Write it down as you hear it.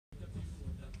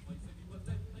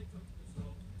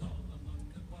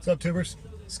What's up, tubers?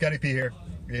 Scotty P here.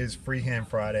 It is Freehand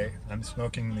Friday. I'm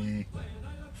smoking the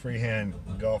Freehand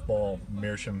golf ball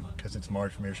Meerschaum because it's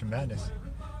March Meerschaum Madness.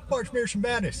 March Meerschaum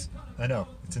Madness! I know,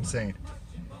 it's insane.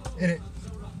 In it,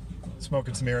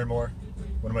 smoking some more.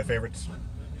 One of my favorites.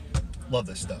 Love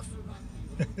this stuff.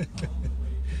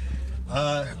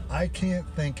 I can't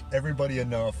thank everybody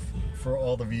enough for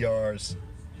all the VRs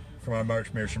from our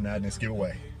March Meerschaum Madness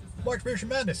giveaway. March Meerschaum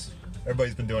Madness!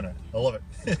 Everybody's been doing it. I love it.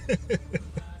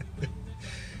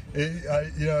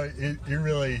 It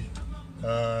really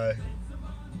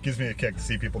gives me a kick to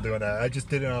see people doing that. I just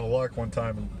did it on a lark one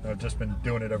time, and I've just been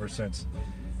doing it ever since.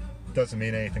 Doesn't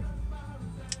mean anything.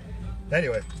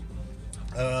 Anyway,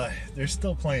 there's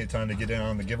still plenty of time to get in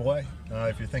on the giveaway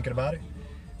if you're thinking about it.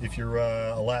 If you're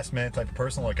a last minute type of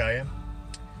person like I am,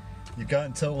 you've got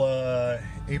until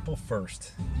April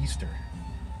 1st, Easter,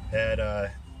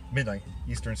 at midnight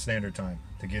Eastern Standard Time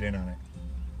to get in on it.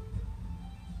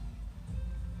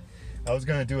 I was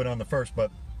going to do it on the 1st, but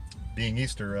being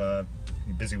Easter, I'm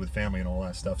busy with family and all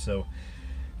that stuff, so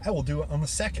I will do it on the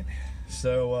 2nd.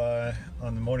 So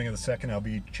on the morning of the 2nd, I'll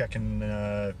be checking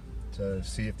to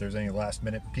see if there's any last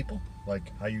minute people,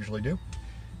 like I usually do,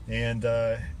 and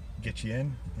get you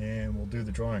in, and we'll do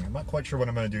the drawing. I'm not quite sure what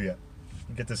I'm going to do yet.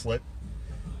 Get this lit,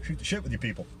 shoot the shit with you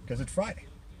people, because it's Friday.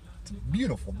 It's a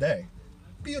beautiful day.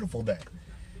 Beautiful day.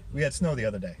 We had snow the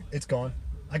other day. It's gone.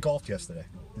 I golfed yesterday,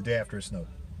 the day after it snowed.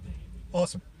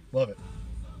 Awesome. Love it.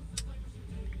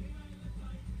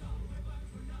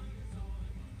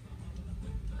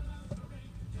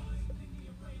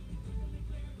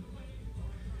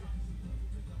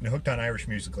 Been hooked on Irish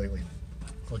music lately,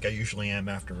 like I usually am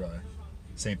after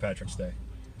St. Patrick's Day.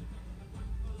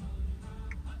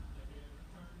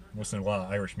 I'm listening to a lot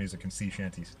of Irish music and sea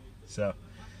shanties. So,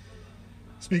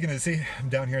 speaking of the sea, I'm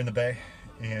down here in the bay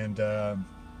and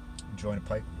enjoying a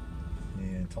pipe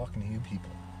and talking to you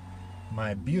people.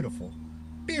 My beautiful,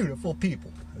 beautiful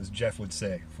people, as Jeff would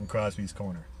say, from Crosby's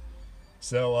Corner.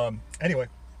 So, anyway,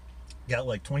 got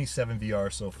like 27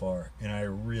 VRs so far, and I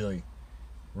really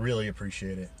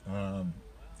appreciate it.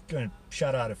 Gonna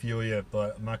shout out a few of you,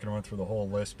 but I'm not gonna run through the whole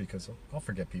list because I'll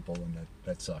forget people, and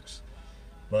that sucks.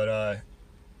 But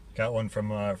got one from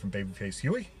Babyface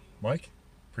Huey, Mike,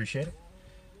 appreciate it.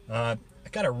 I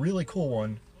got a really cool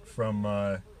one from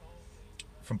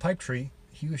Pipe Tree.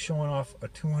 He was showing off a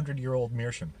 200-year-old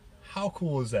Meerschaum. How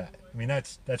cool is that? I mean,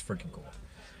 that's freaking cool.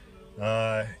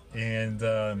 And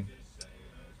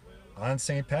on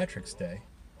St. Patrick's Day,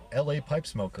 LA Pipe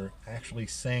Smoker actually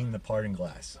sang the Parting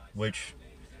Glass, which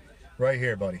right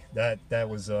here, buddy, that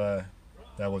was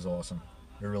awesome.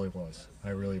 It really was. I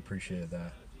really appreciated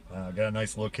that. Got a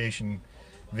nice location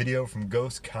video from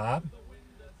Ghost Cobb.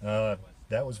 That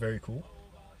was very cool.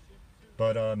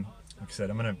 But like I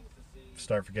said, I'm gonna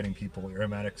start forgetting people.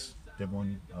 Aromatics did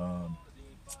one.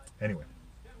 Anyway,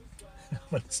 I'm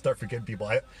gonna start forgetting people.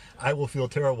 I will feel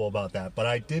terrible about that. But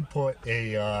I did put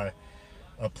a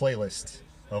playlist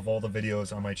of all the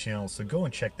videos on my channel, so go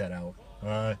and check that out.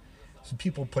 Some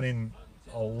people put in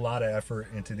a lot of effort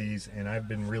into these, and I've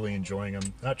been really enjoying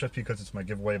them. Not just because it's my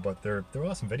giveaway, but they're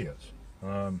awesome videos.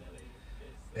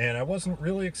 And I wasn't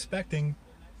really expecting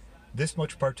this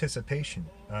much participation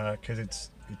because it's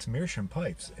Meerschaum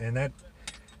pipes, and that,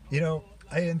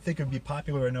 I didn't think it'd be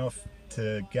popular enough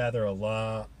to gather a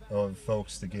lot of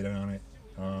folks to get in on it,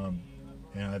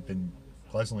 and I've been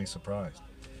pleasantly surprised.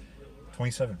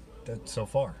 27 so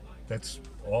far. That's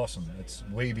awesome. That's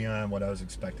way beyond what I was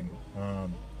expecting.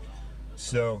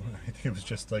 So I think it was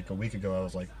just like a week ago I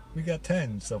was like, we got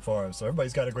 10 so far, so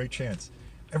everybody's got a great chance.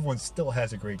 Everyone still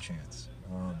has a great chance,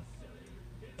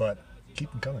 but keep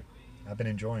them coming. I've been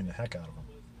enjoying the heck out of them.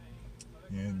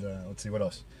 And let's see what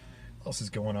else is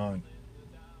going on.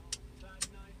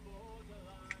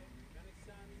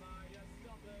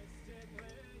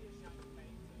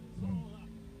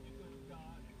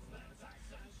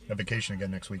 A vacation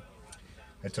again next week.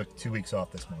 I took 2 weeks off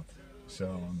this month, so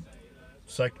I'm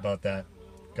psyched about that.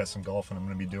 Got some golfing I'm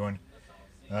going to be doing.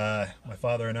 My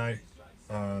father and I,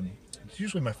 it's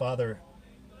usually my father,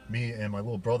 me, and my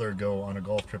little brother go on a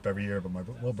golf trip every year, but my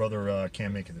little brother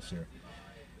can't make it this year.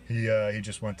 He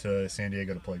just went to San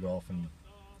Diego to play golf and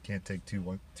can't take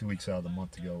 2 weeks out of the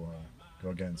month to go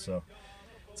again. So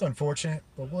it's unfortunate,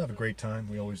 but we'll have a great time.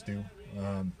 We always do.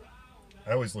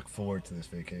 I always look forward to this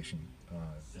vacation,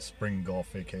 the spring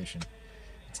golf vacation.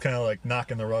 It's kind of like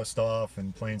knocking the rust off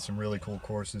and playing some really cool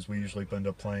courses. We usually end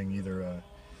up playing either,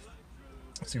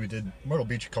 we did Myrtle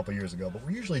Beach a couple years ago, but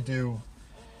we usually do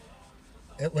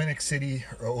Atlantic City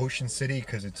or Ocean City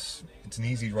because it's an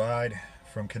easy ride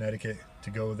from Connecticut. to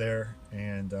go there,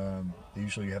 and they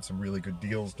usually have some really good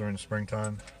deals during the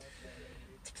springtime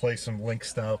to play some link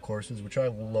style courses, which I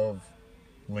love.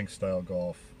 Link style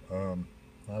golf.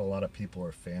 Not a lot of people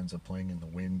are fans of playing in the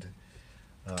wind,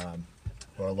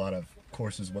 or a lot of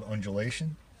courses with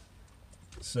undulation.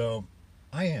 So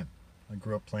I am. I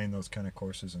grew up playing those kind of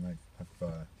courses, and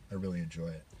I really enjoy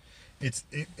it.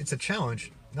 It's a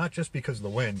challenge, not just because of the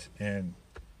wind and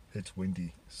it's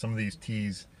windy. Some of these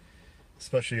tees,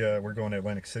 especially we're going to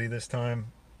Atlantic City this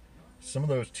time. Some of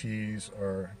those tees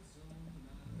are,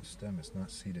 the stem is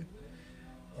not seated,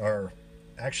 are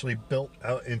actually built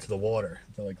out into the water.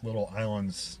 They're like little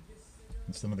islands,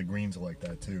 and some of the greens are like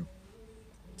that too.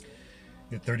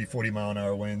 You get 30-40 mile an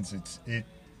hour winds. It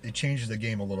changes the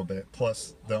game a little bit.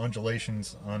 Plus the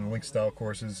undulations on link style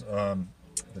courses,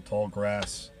 the tall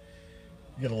grass,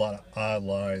 you get a lot of odd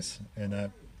lies, and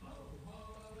that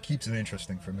keeps it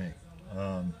interesting for me.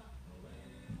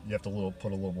 You have to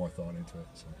put a little more thought into it.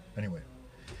 So anyway,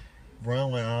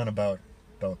 rambling on about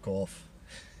golf.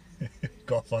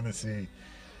 Golf on the sea.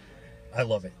 I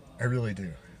love it. I really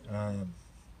do.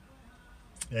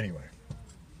 Anyway,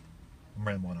 I'm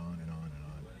rambling on and on and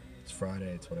on. It's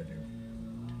Friday. It's what I do.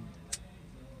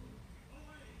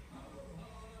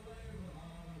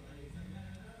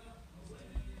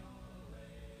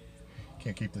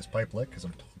 Can't keep this pipe lit because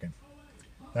I'm talking.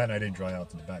 And I didn't dry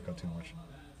out the tobacco too much.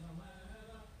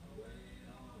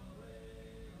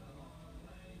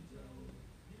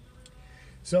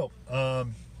 So,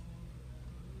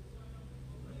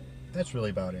 that's really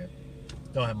about it.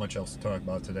 Don't have much else to talk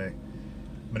about today.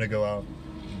 I'm going to go out,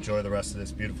 enjoy the rest of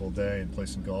this beautiful day, and play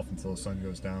some golf until the sun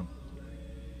goes down.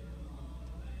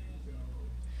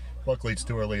 Luckily, it's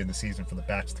too early in the season for the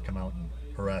bats to come out and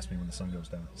harass me when the sun goes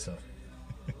down. So,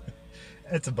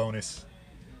 it's a bonus.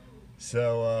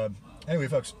 So, anyway,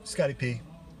 folks, Scotty P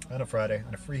on a Friday,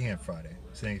 on a Freehand Friday,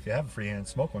 saying if you have a freehand,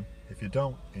 smoke one. If you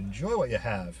don't, enjoy what you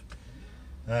have.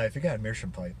 If you got a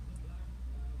Meerschaum pipe,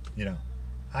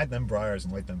 hide them briars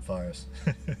and light them fires.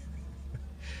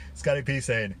 Scotty P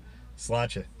saying,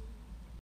 sláinte.